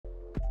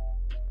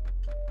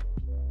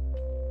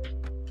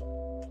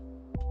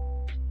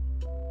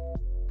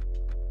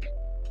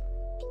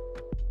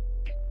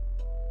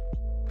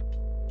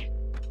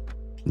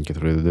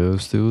Get rid of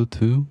those two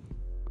too.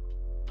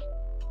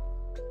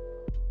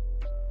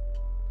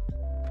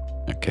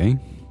 Okay.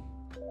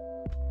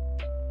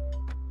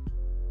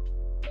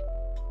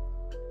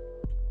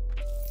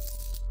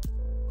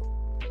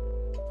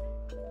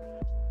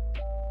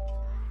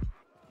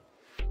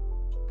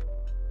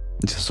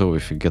 Just so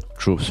if we get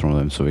troops from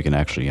them, so we can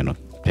actually, you know,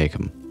 take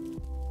them.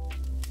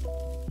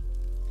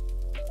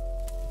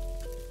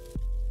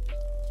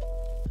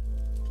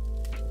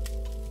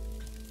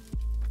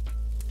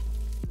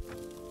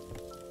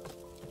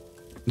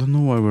 Don't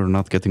know why we're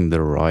not getting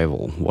the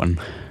rival one.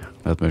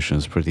 That mission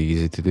is pretty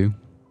easy to do,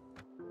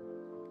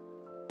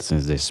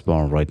 since they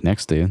spawn right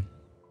next to you.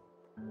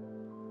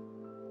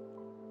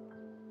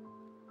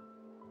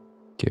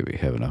 Okay, we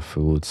have enough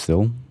food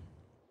still.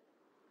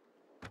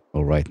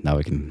 Alright, now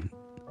I can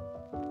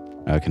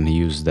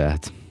use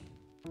that.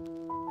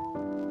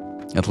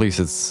 At least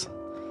it's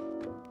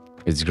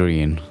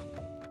green.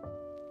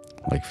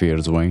 Like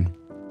Fear's Wayne.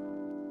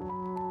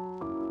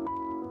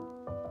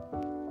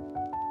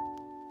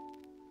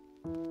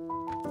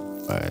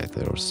 Right,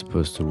 they were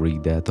supposed to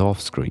read that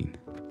off screen.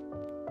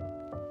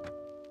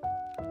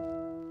 I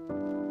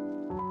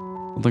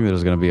don't think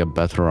there's gonna be a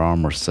better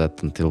armor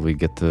set until we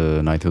get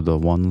the Knighthood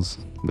of ones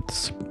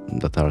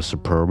that are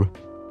superb.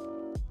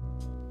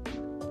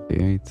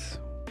 8.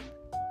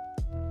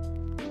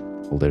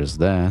 Well, there's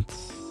that.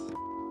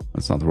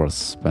 It's not worth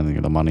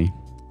spending the money.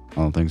 I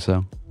don't think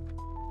so.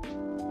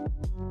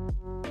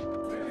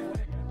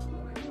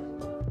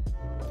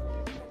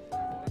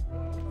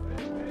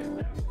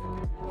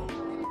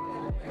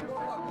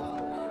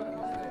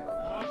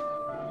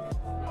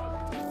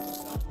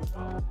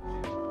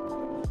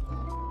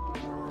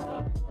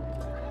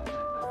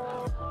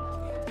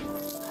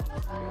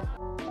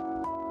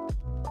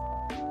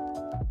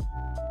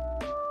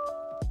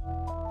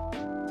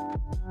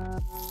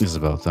 It's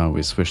about time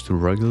we switch to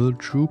regular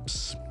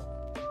troops.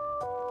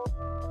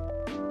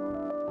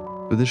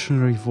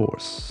 Expeditionary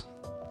force.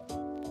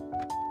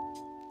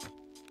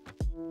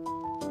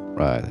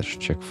 Right, I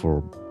should check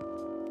for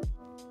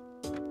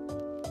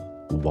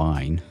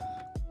wine.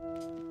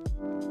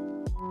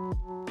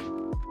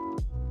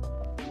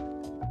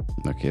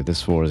 Okay,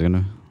 this war is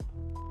gonna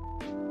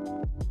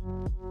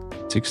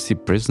 60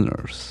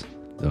 prisoners.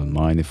 Don't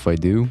mind if I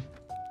do.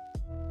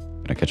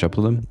 Can I catch up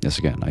with them? Yes,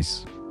 again,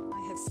 nice.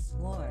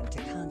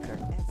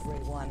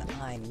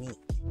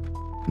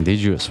 Did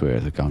you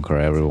swear to conquer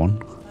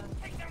everyone?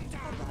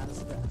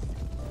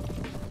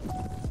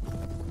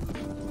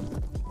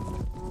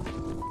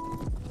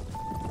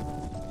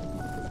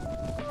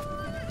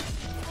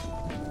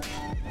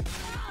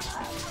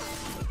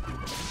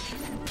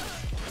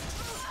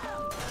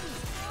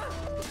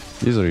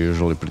 These are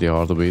usually pretty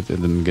hard to beat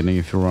in the beginning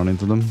if you run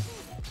into them.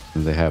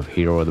 They have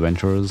hero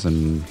adventures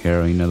and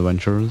heroine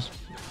adventures.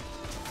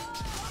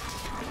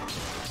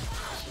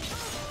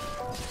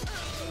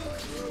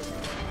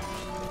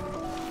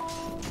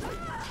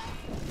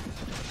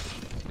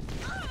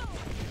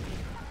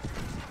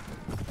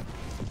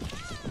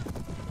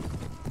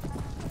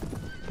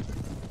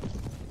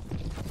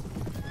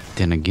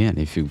 Then again,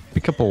 if you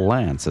pick up a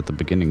lance at the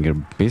beginning,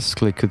 you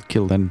basically could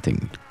kill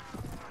anything.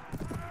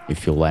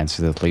 If you lance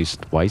it at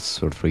least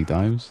twice or 3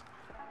 times.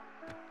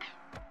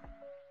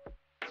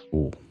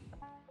 Ooh,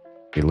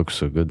 it looks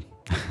so good.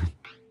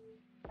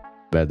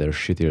 Bet they're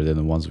shittier than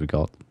the ones we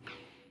got.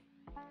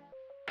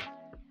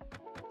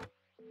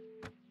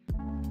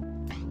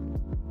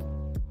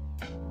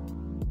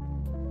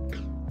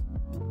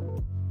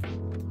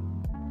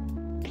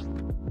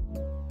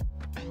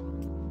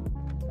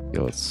 Okay,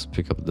 let's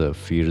pick up the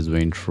Fear's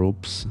Wayne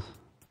troops.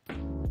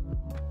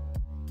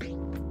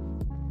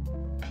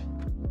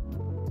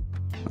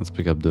 Let's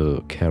pick up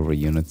the cavalry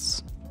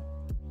units.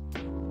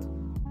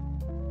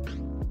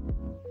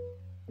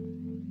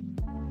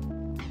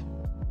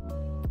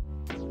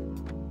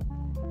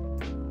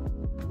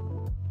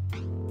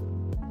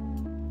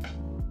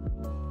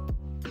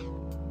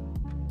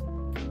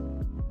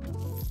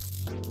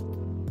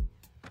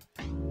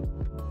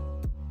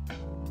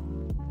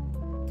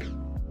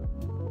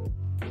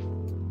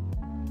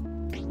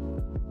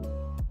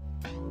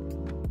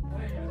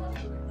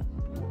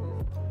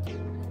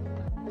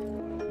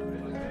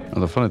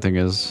 The funny thing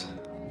is,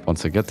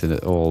 once I get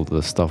to all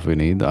the stuff we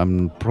need,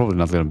 I'm probably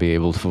not going to be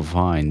able to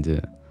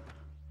find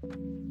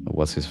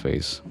what's his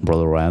face,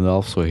 Brother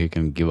Randolph, so he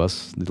can give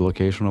us the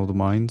location of the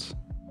mines.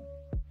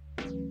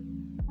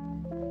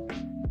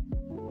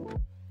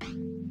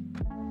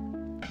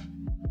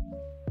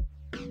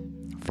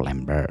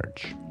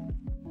 Flamberge.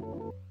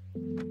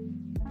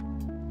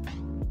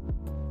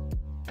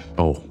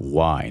 Oh,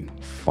 wine.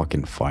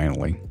 Fucking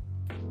finally.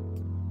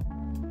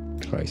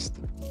 Christ.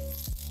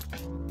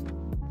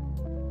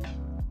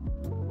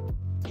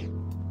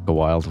 A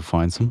while to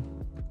find some.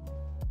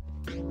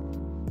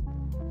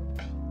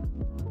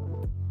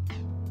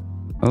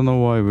 I don't know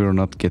why we're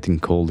not getting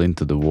called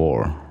into the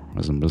war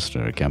as a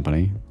mercenary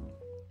company.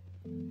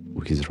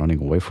 Oh, he's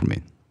running away from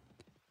me.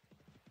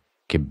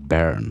 Okay,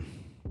 Baron.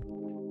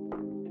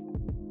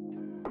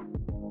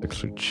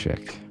 Actually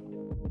check.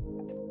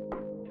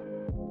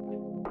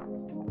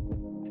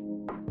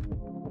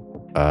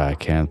 I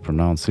can't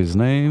pronounce his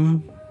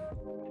name.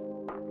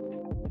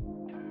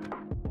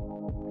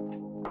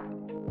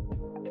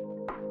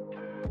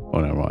 Oh,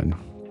 never mind.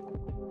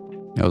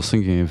 I was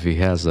thinking if he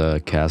has a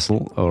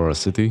castle or a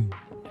city,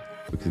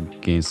 we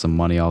could gain some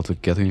money out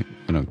of getting,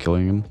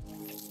 killing him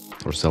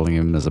or selling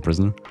him as a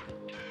prisoner.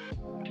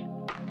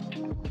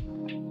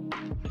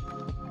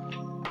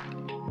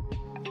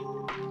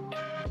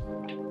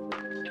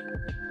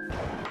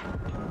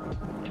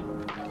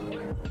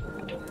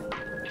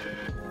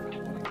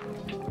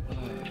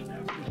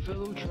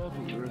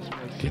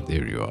 Okay,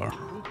 there you are.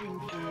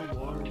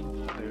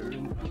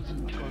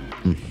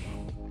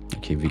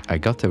 Okay, I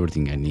got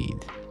everything I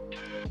need.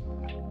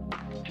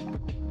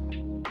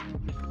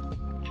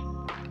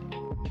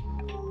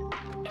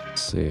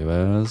 Save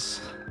as.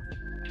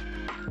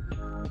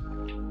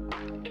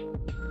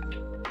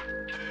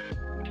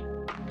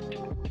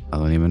 I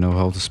don't even know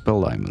how to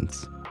spell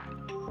diamonds.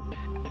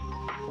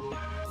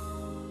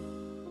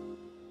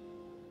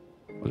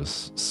 I'll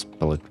just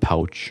spell it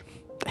pouch.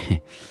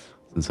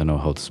 Since I know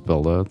how to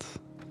spell that.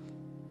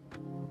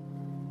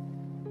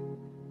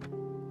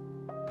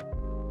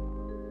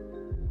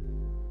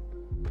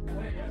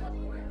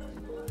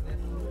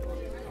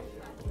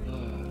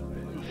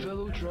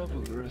 Fellow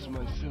traveler as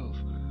myself,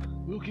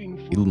 looking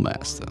for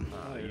Guildmaster.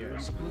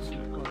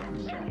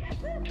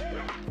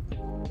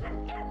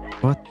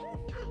 What?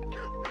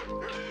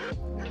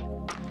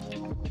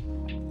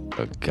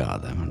 Oh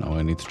god, I don't know.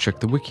 I need to check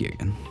the wiki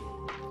again.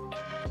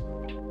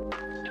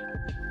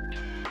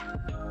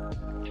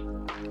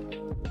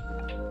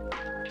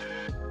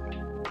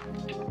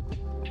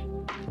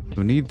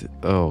 We need,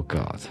 oh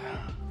god,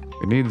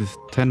 we need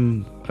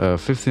 10,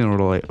 15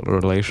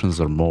 relations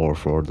or more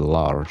for the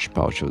large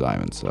pouch of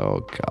diamonds.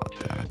 Oh god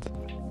damn it.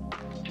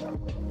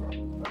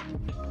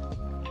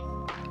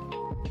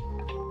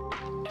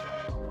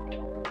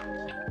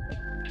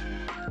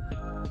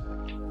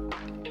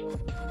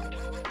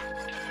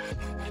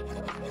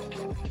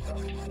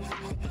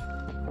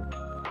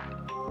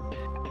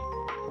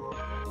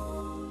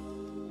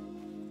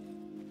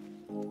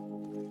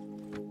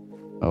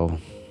 Oh,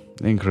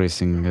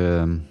 increasing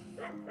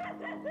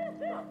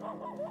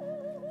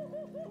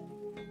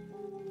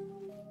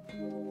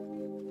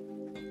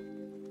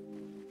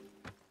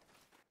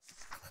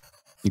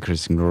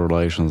increasing the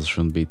relations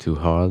shouldn't be too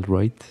hard,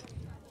 right?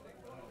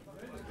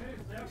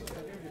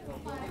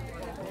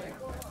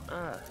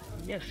 Ah,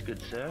 yes,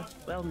 good sir.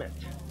 Well met.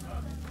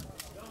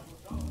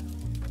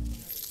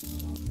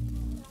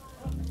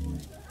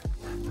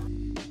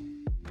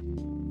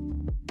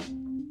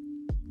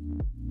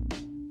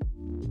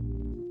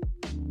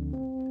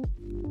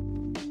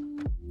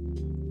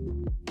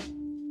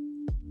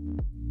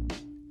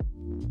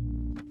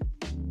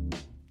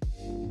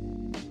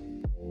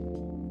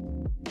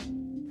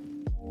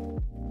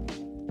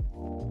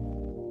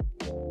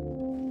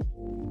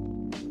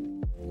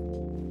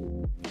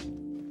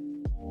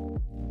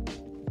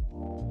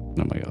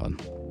 Oh my god.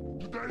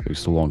 It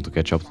takes too long to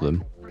catch up to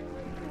them.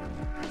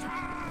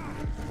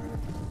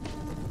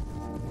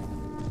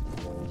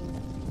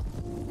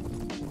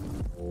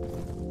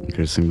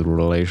 Increasing the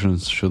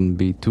relations shouldn't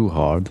be too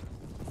hard.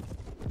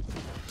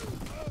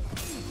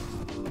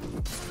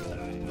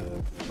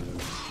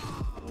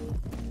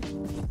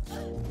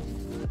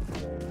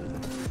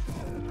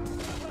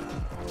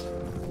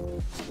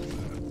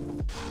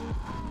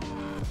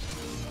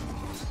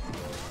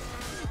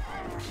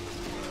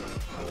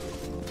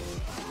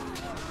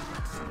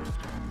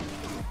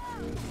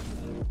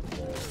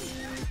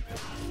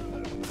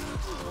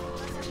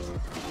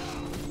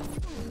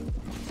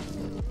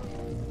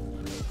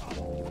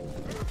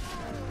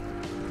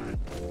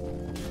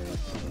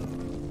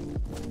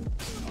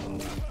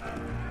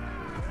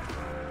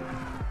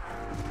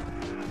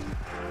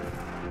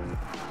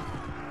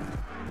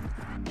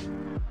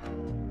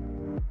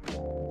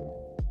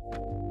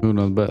 Oh,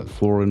 not bad.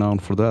 Full renown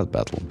for that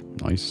battle.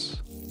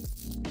 Nice.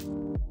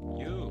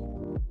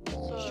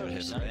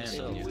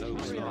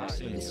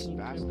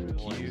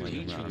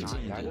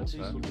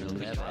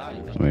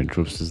 How many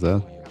troops is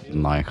that?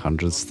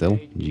 900 still?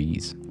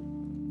 Jeez.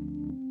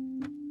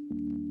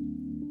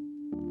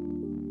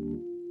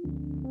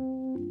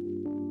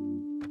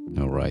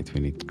 Alright,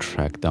 we need to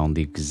track down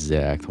the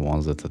exact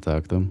ones that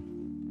attacked them.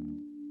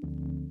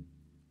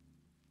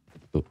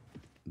 So,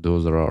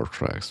 those are our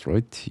tracks,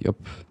 right? Yep.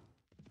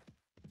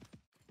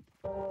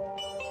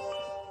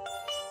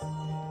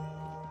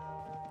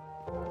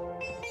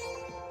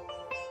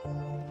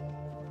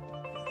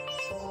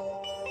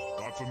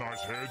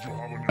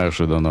 I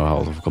actually don't know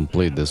how to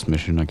complete this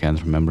mission, I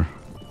can't remember.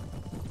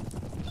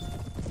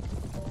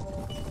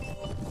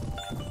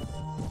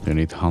 Do you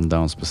need to hunt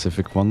down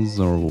specific ones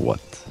or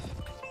what?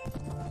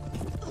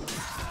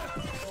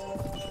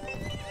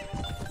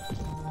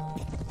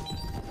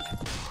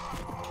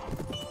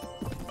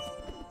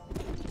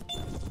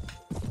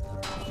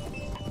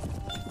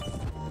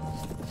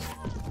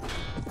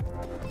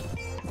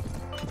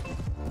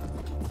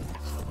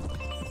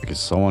 Okay,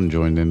 someone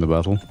joined in the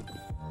battle.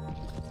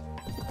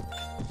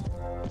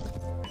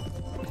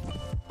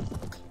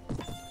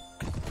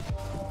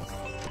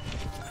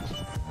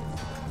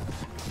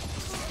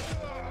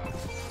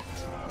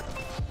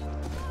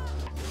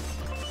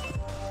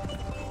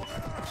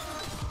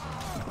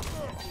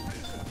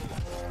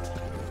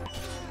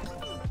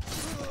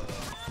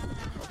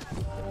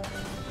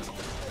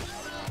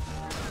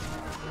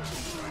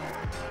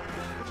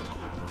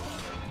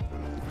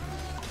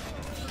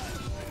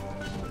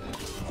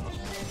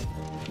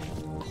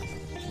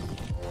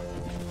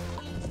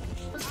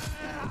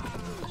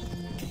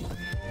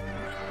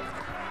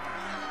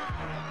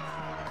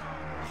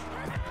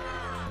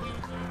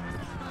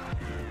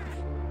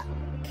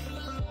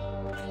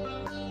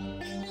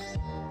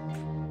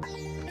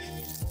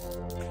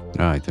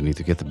 Alright, I need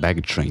to get the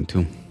baggage train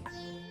too.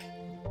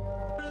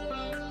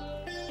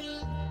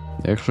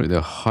 Actually,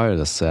 the hired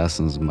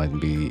assassins might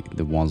be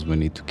the ones we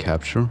need to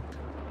capture.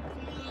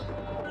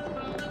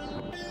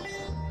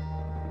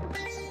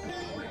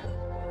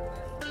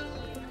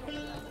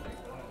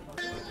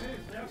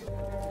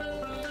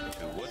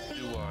 To what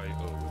do I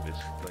owe this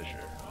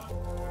pleasure?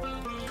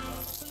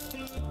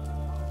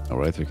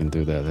 Alright, we can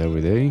do that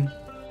every day.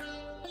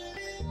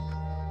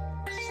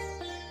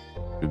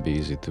 Should be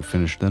easy to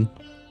finish then.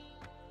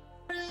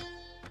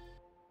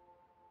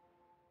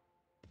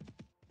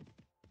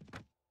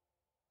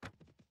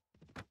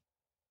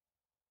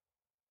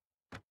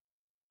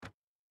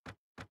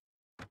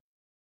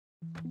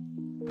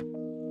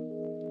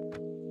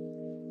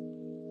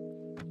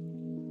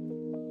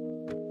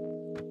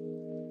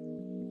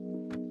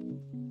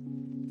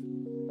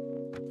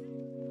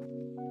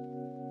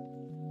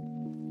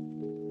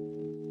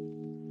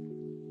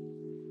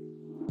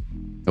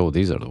 Oh,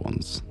 these are the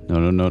ones. No,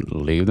 no, no,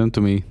 leave them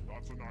to me.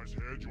 That's a nice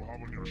head you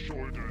have on your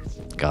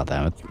shoulders. God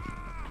damn it.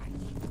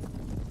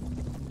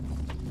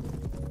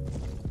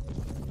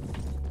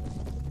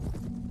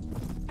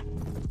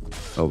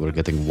 Oh, we're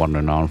getting one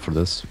renown for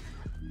this.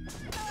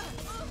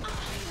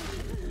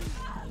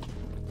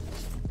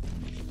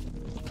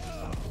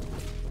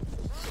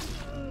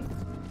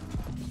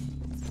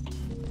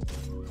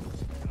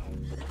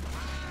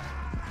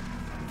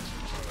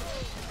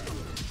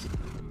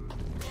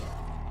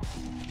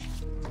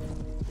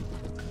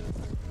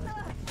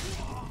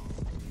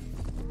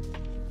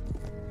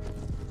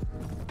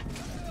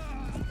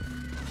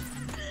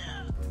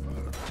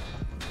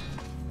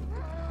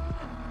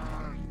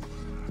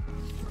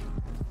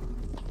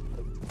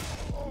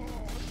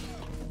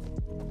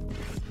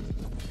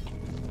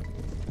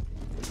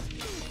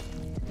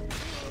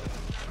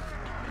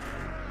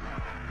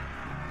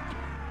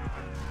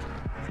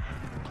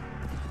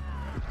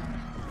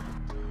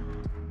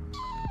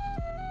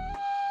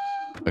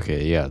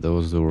 Okay, yeah,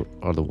 those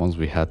are the ones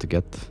we had to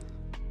get.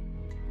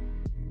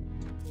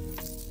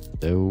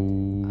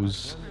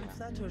 Those.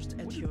 Flattered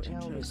at your Tell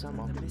me interest some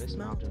in of the this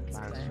mountain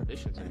plan's plan,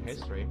 traditions and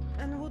history.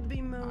 and would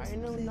be most I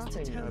know pleased to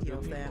nothing tell of you your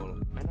of people,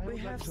 them. and I We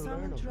would like have to some learn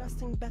of them.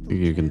 interesting battle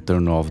You can champs.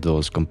 turn off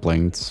those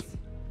complaints.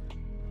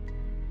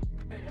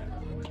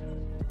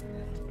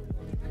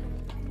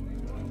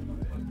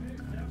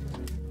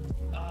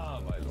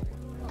 Ah, my lord.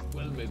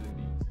 Well met indeed.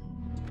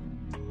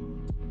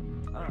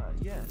 Ah,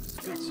 yes,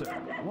 good sir.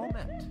 Well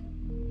met.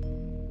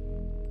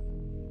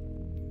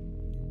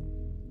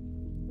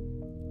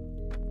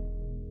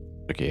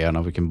 Okay, yeah,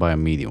 now we can buy a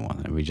medium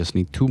one. And we just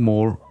need 2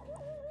 more.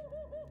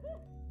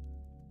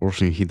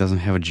 Fortunately, he doesn't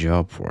have a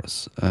job for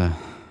us.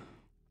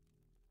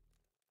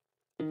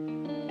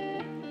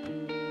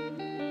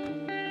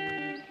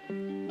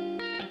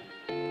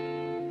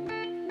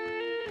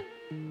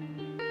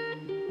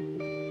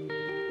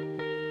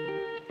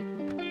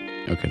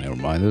 Okay, never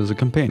mind. There's a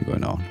campaign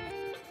going on.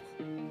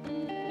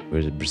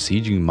 We're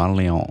besieging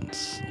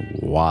Marleons.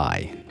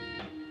 Why?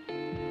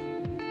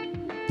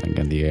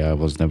 Again, the AI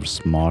was never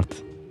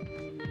smart.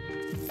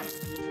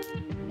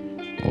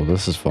 Oh,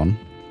 this is fun.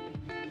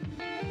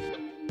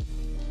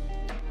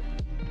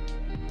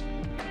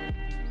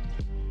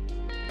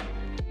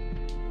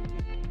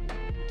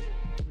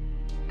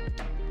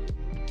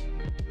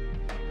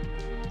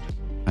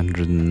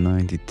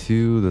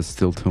 $192. That's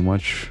still too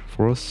much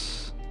for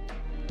us.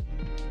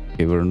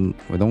 Okay, we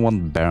don't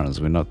want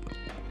barons. We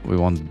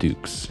want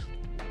dukes.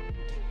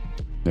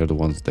 They're the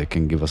ones that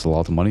can give us a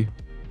lot of money.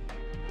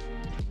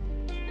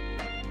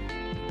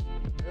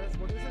 Yes,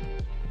 what is it?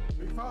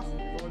 Be fast,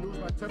 or I lose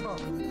my temper.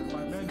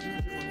 My men use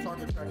it for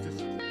target practice.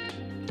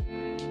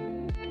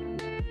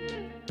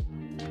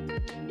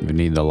 We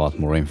need a lot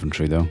more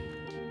infantry though.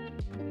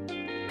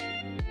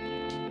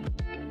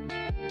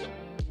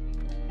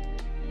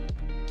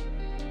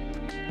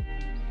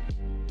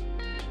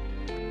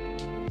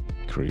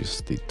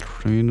 Increase the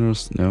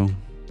trainers, no.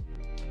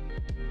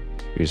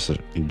 Increase the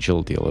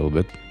agility a little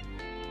bit.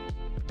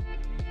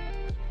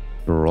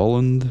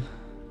 Roland.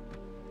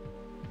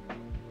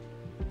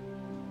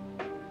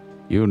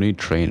 You need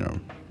trainer.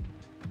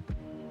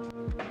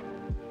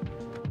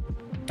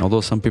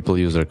 Although some people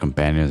use their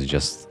companions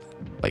just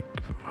like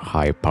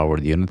high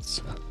powered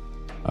units.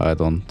 I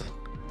don't.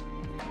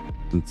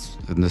 In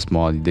this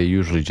mod they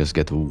usually just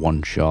get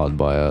one shot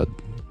by a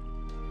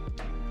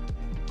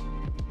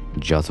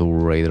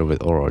Jatu Raider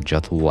with, or a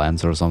Jatu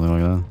Lancer or something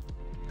like that.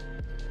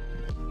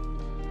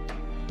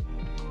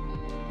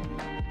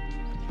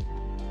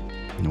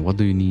 And what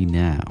do you need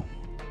now?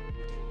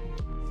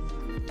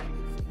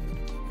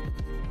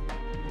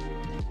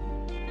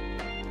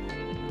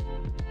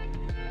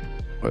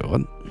 Wait,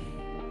 what?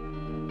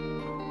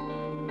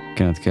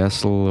 Kenneth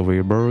Castle,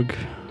 Weirberg.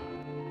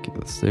 Okay,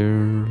 that's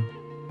there.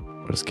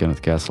 Where's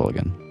Kenneth Castle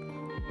again?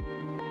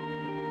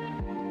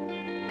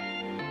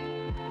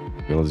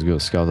 Okay, let's go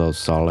scout out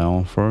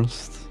Sarleon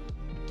first.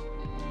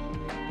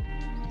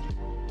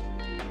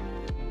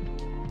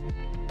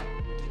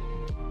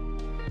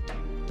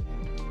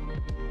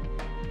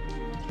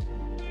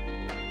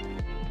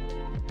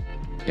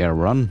 air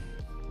run.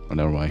 Oh,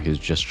 never mind, he's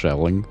just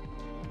traveling.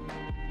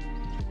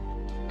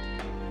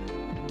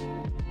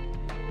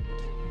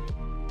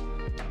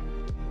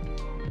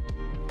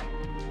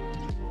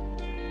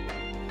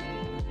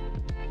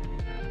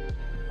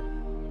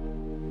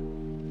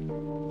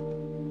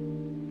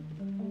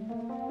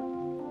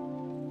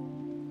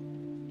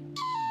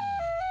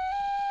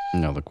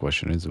 Now the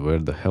question is, where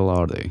the hell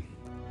are they?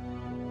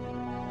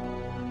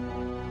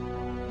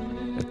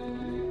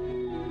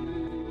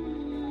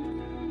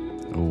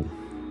 Oh.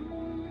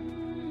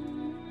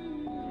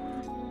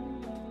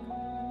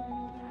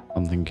 I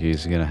don't think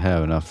he's gonna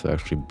have enough to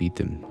actually beat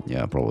him.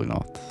 Yeah, probably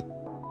not.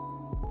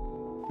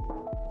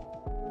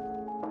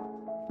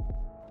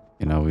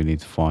 You know, we need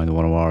to find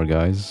one of our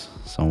guys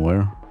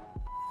somewhere.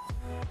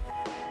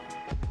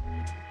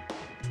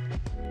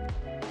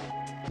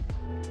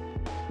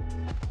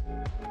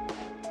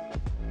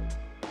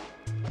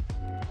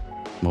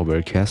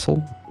 Mulberry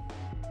Castle.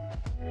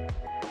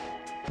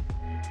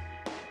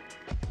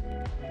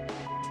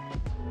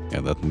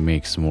 Yeah, that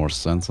makes more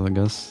sense, I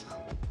guess.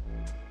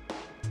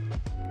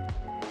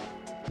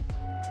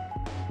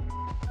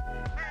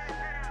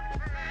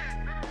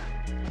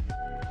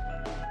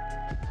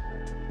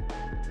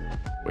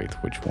 Wait,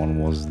 which one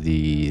was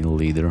the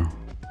leader?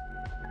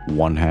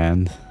 One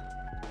hand.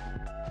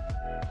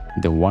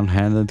 The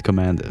one-handed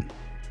commander.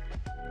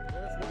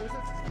 Yes, what is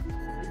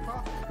it? Be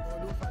fast, or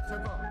I lose my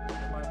temper.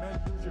 My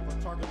men use you for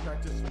target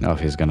practice. Now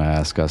he's gonna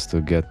ask us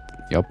to get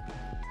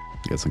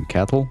some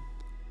cattle.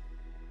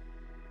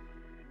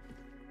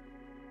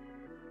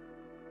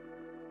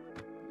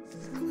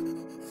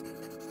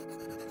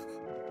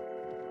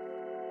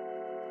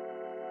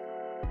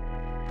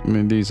 I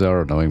mean, these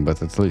are annoying,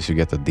 but at least you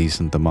get a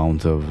decent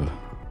amount of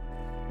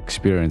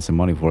experience and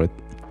money for it.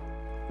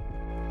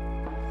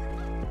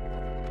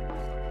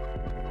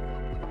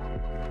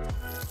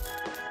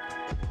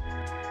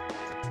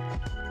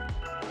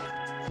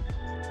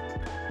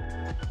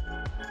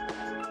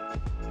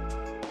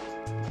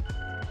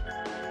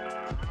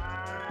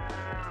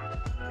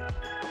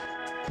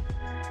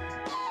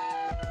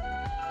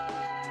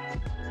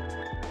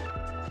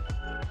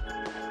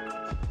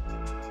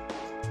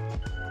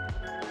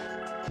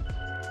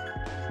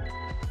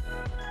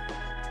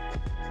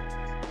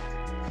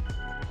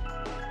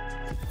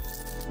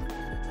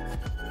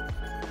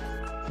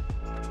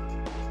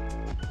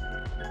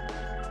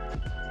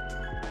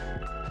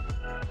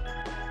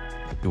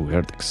 You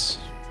heretics.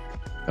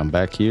 Come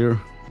back here.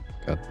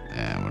 God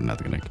damn, we're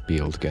not gonna be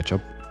able to catch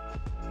up.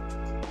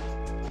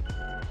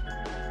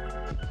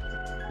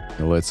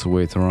 Let's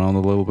wait around a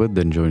little bit,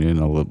 then join in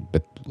a little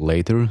bit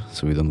later,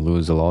 so we don't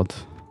lose a lot.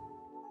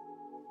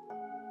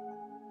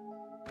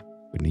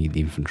 We need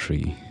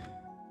infantry.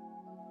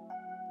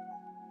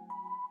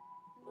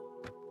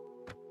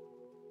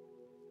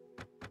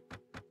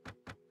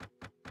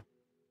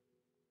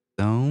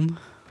 Down.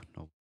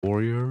 No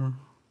warrior.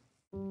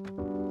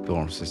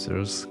 Storm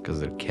Sisters,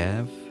 because they're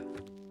Cav.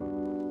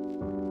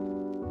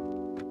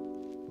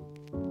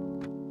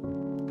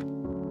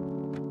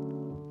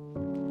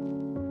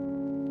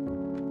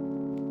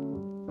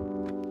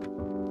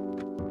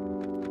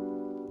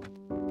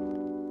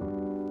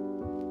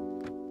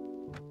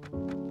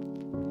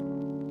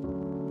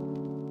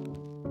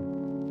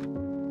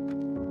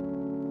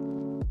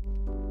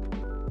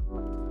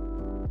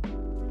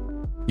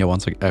 Yeah,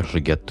 once I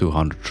actually get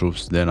 200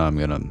 troops, then I'm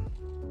gonna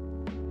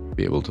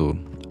be able to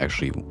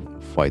actually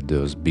fight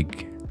those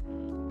big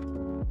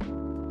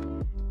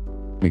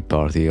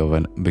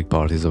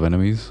parties of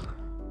enemies.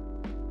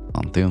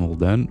 Until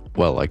then,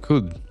 well, I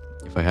could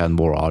if I had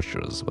more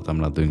archers, but I'm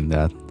not doing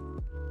that.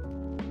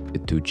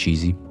 It's too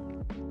cheesy.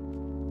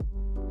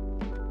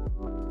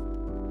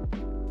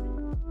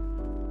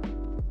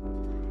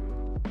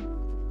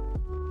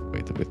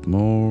 Wait a bit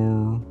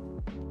more.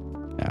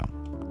 Now,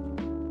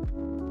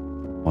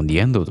 on the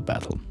end of the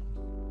battle.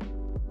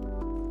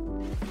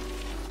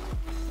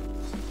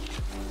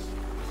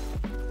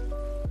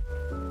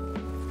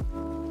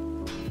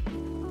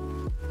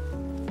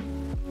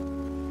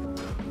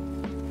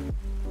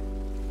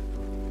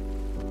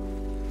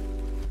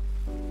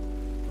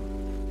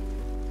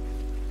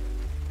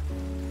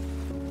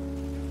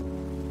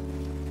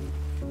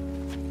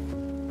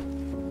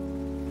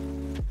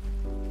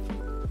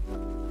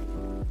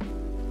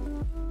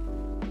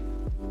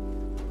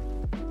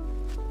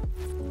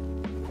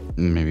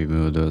 Maybe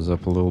move those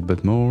up a little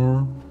bit more.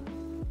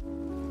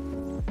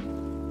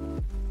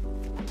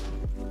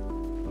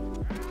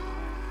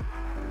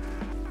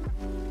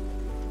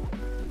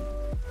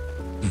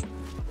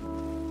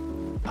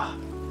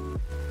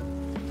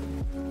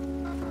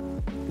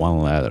 One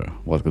ladder.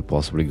 What could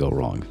possibly go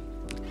wrong?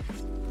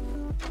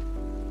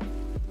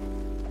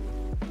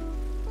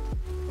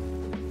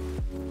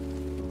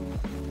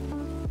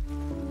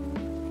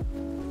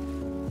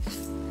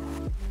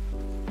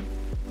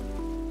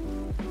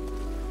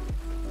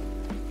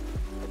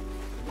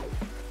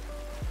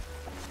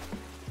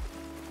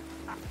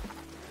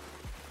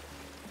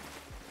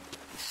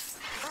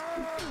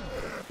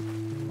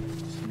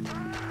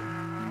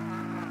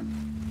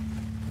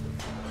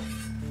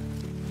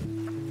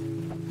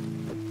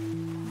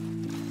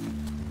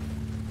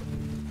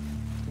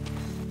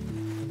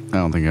 I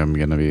don't think I'm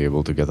gonna be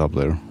able to get up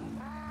there.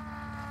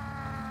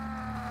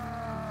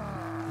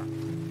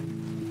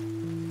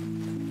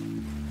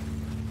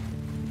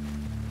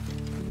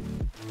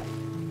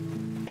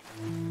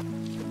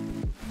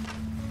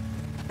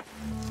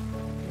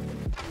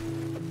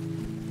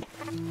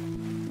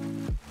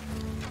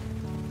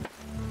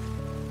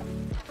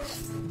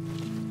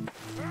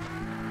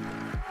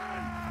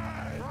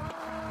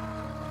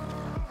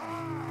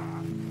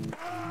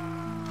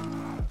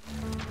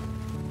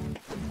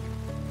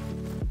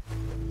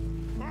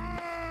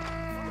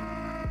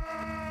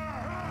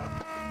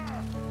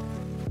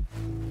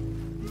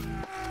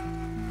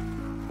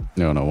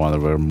 No wonder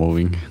we're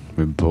moving.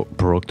 We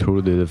broke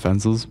through the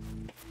defenses.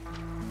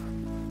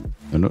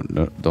 No,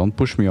 don't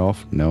push me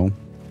off. No.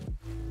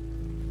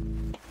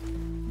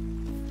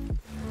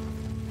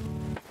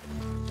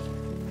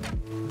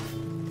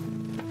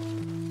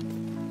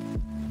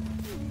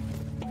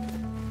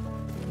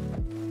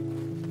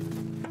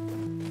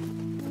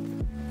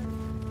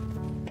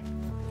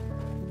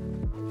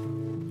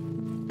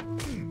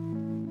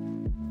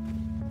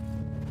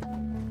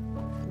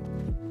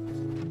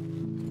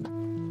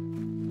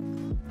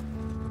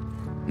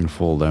 And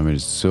fall damage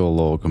is so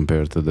low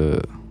compared to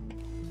the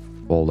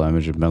fall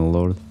damage of Metal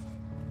Lord.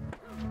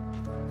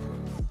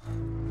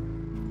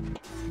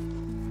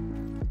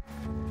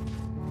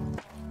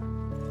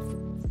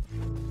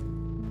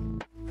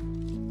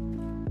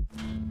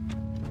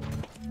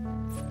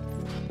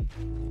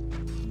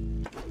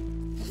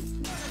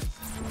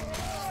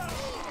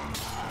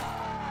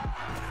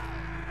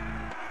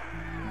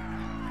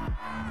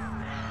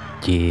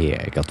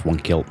 Yeah, I got one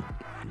kill.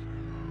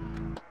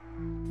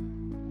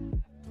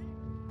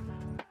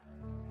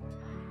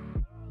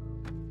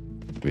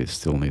 We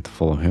still need to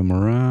follow him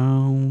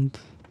around.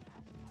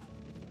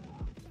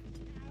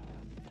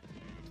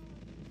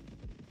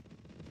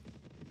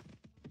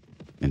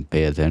 And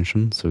pay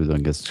attention so we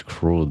don't get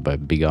screwed by a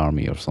big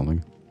army or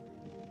something.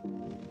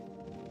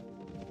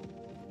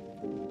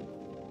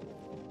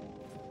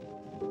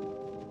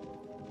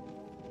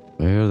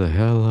 Where the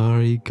hell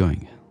are you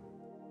going?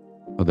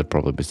 Oh, they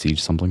probably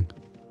besiege something.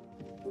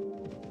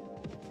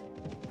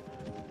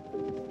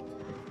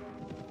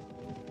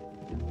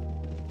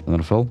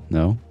 Another fell?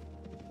 No.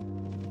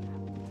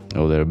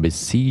 Oh, they're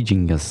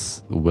besieging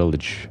us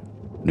village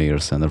near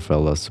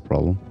Centerfell, that's the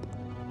problem.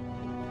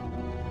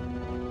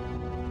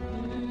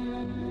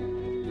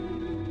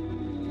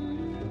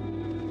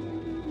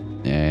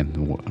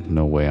 And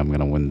no way I'm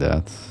gonna win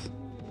that.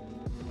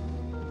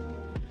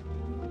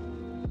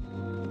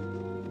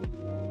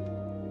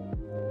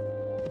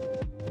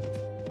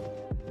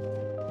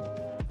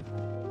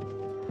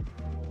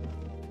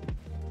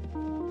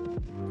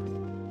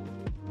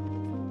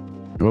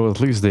 Well,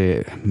 at least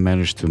they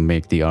managed to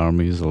make the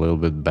armies a little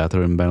bit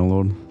better in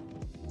Bannerlord.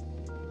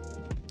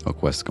 Oh,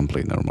 quest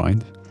complete, never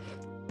mind.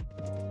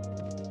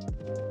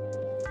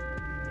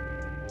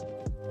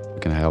 We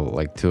can have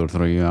like 2 or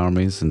 3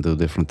 armies and do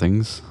different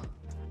things.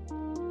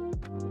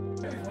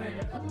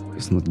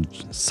 It's not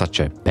such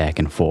a back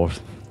and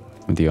forth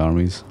with the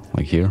armies,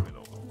 like here.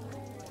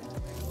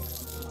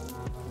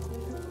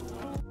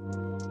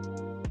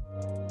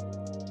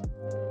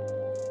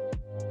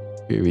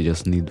 Okay, we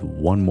just need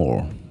one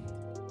more.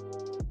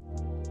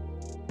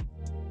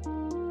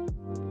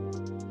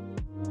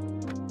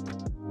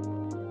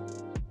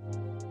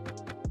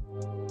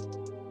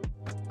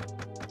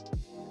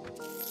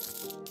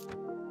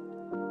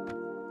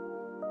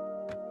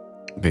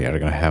 We are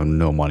gonna have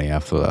no money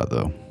after that,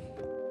 though.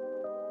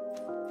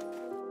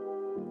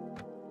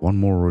 One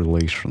more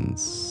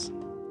relations.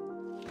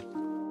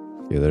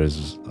 Yeah,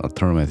 there's a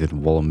tournament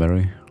in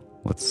Wallenberry.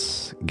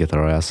 Let's get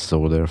our asses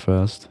over there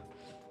first.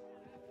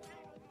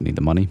 Need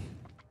the money.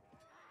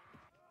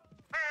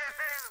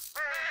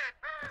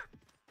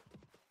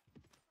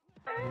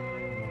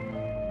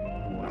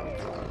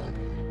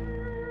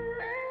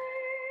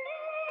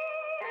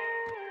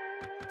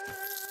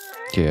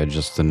 Okay,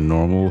 just a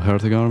normal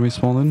Heretic army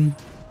spawned in.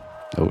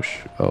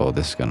 Oh,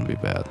 this is gonna be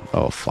bad.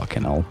 Oh,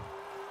 fucking hell.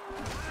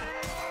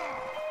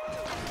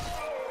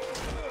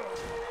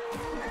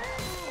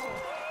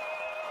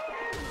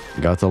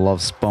 Gotta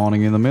love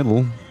spawning in the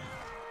middle.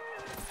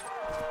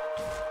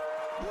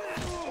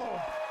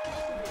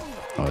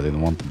 Oh, I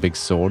didn't want the big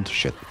sword.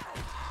 Shit.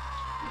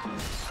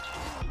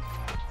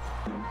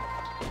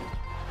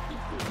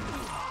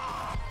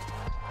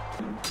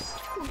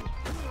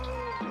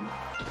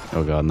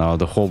 Oh god, now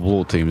the whole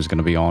blue team is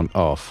gonna be on.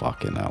 Oh,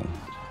 fucking hell.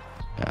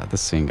 Yeah,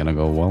 this ain't gonna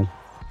go well.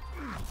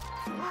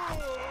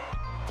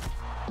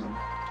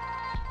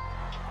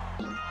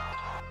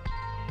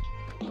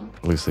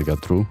 At least they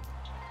got through.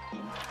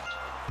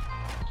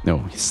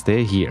 No,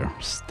 stay here.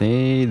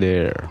 Stay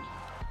there.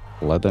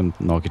 Let them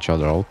knock each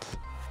other out.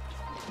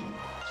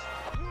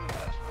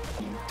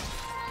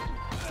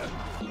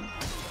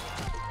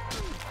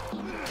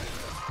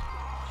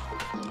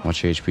 How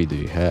much HP do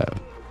you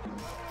have?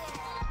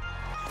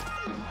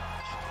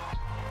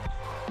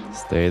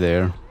 Stay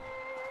there.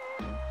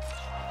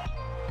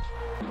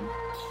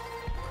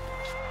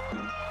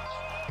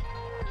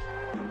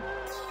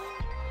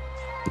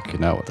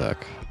 now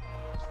attack.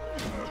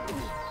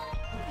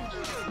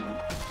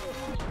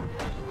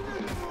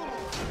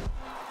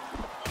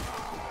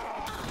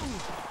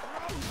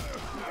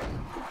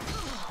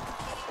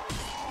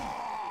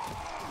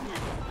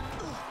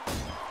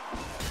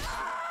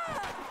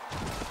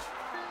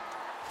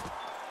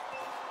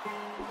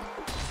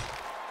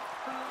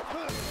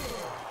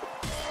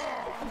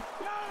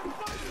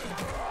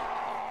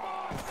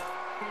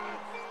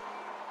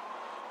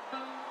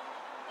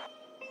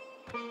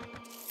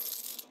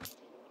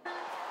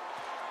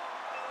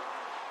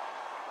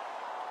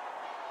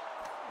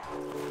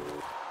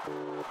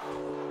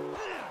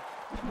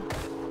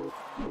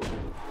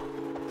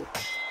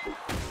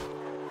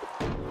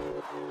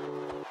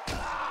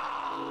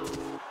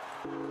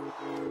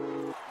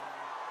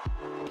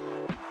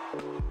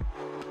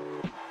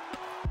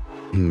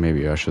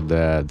 Maybe I should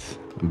add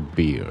a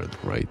beard,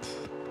 right?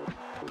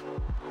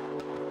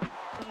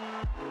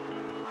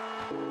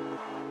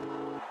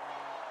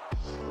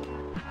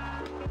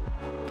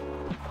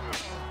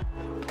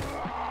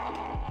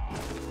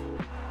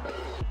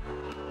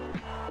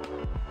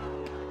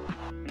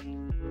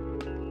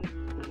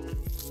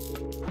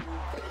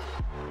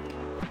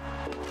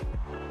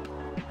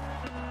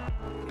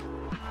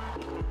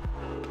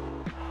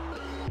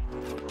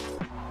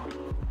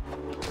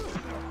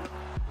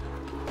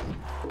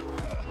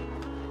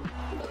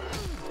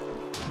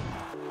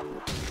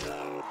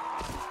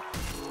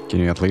 Can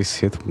you at least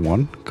hit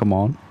one? Come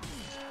on.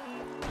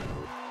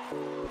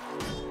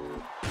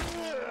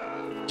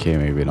 Okay,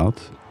 maybe not.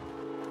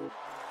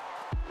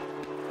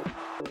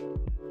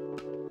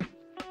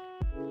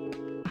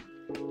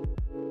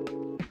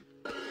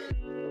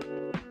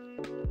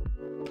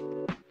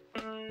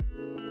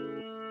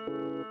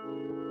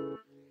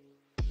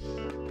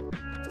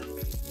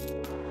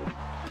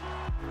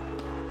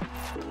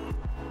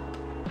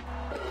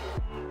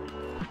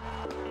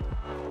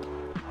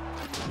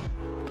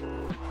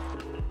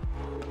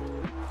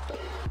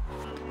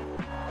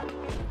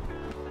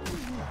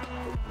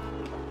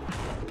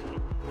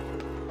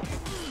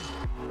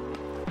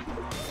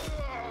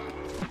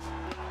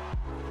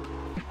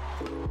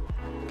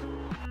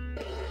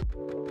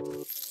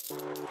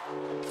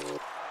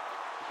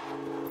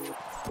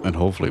 And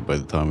hopefully by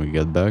the time we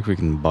get back we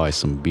can buy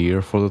some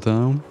beer for the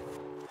town.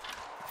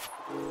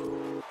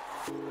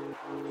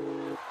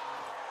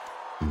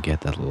 And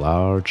get that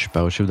large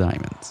pouch of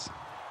diamonds.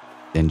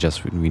 Then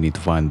just we need to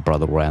find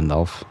Brother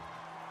Randolph.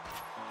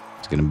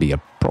 It's gonna be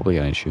probably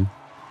an issue.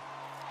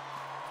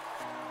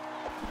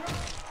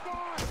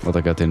 But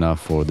I got enough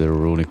for the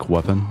runic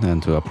weapon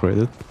and to upgrade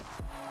it.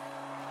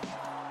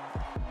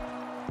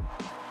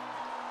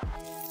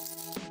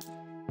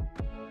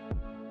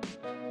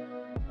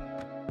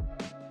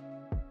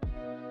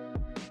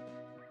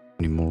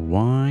 Any more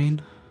wine?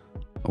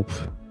 Oh.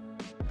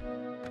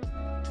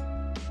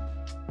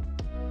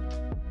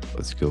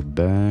 Let's go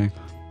back.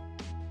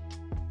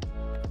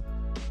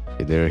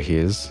 Okay, there he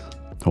is.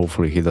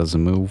 Hopefully he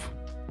doesn't move.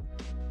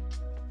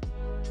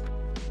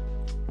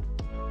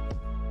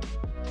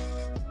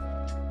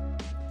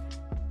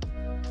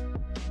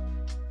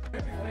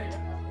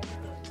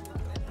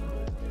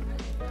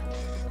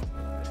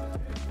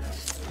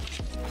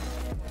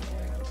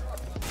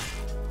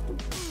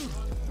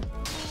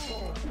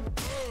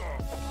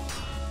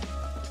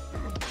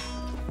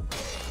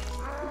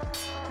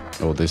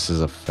 Oh, this is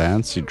a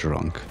fancy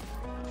drunk.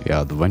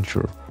 Yeah,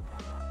 adventure.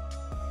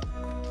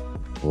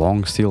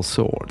 Long steel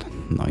sword.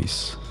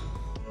 Nice.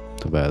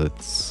 Too bad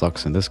it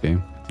sucks in this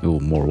game. Oh,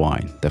 more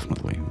wine.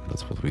 Definitely.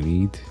 That's what we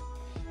need.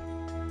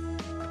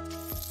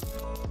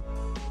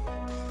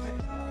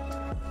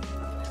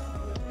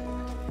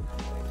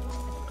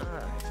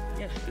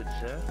 Yes, good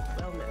sir.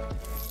 Well met.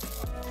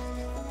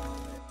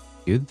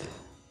 Good.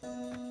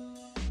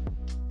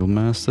 Good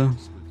master.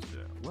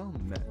 Sir, well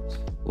met.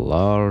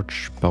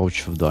 Large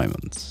pouch of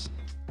diamonds.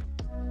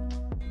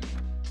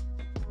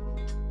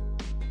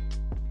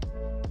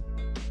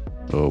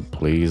 Oh,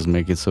 please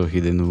make it so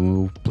he didn't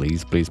move.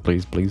 Please, please,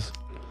 please, please.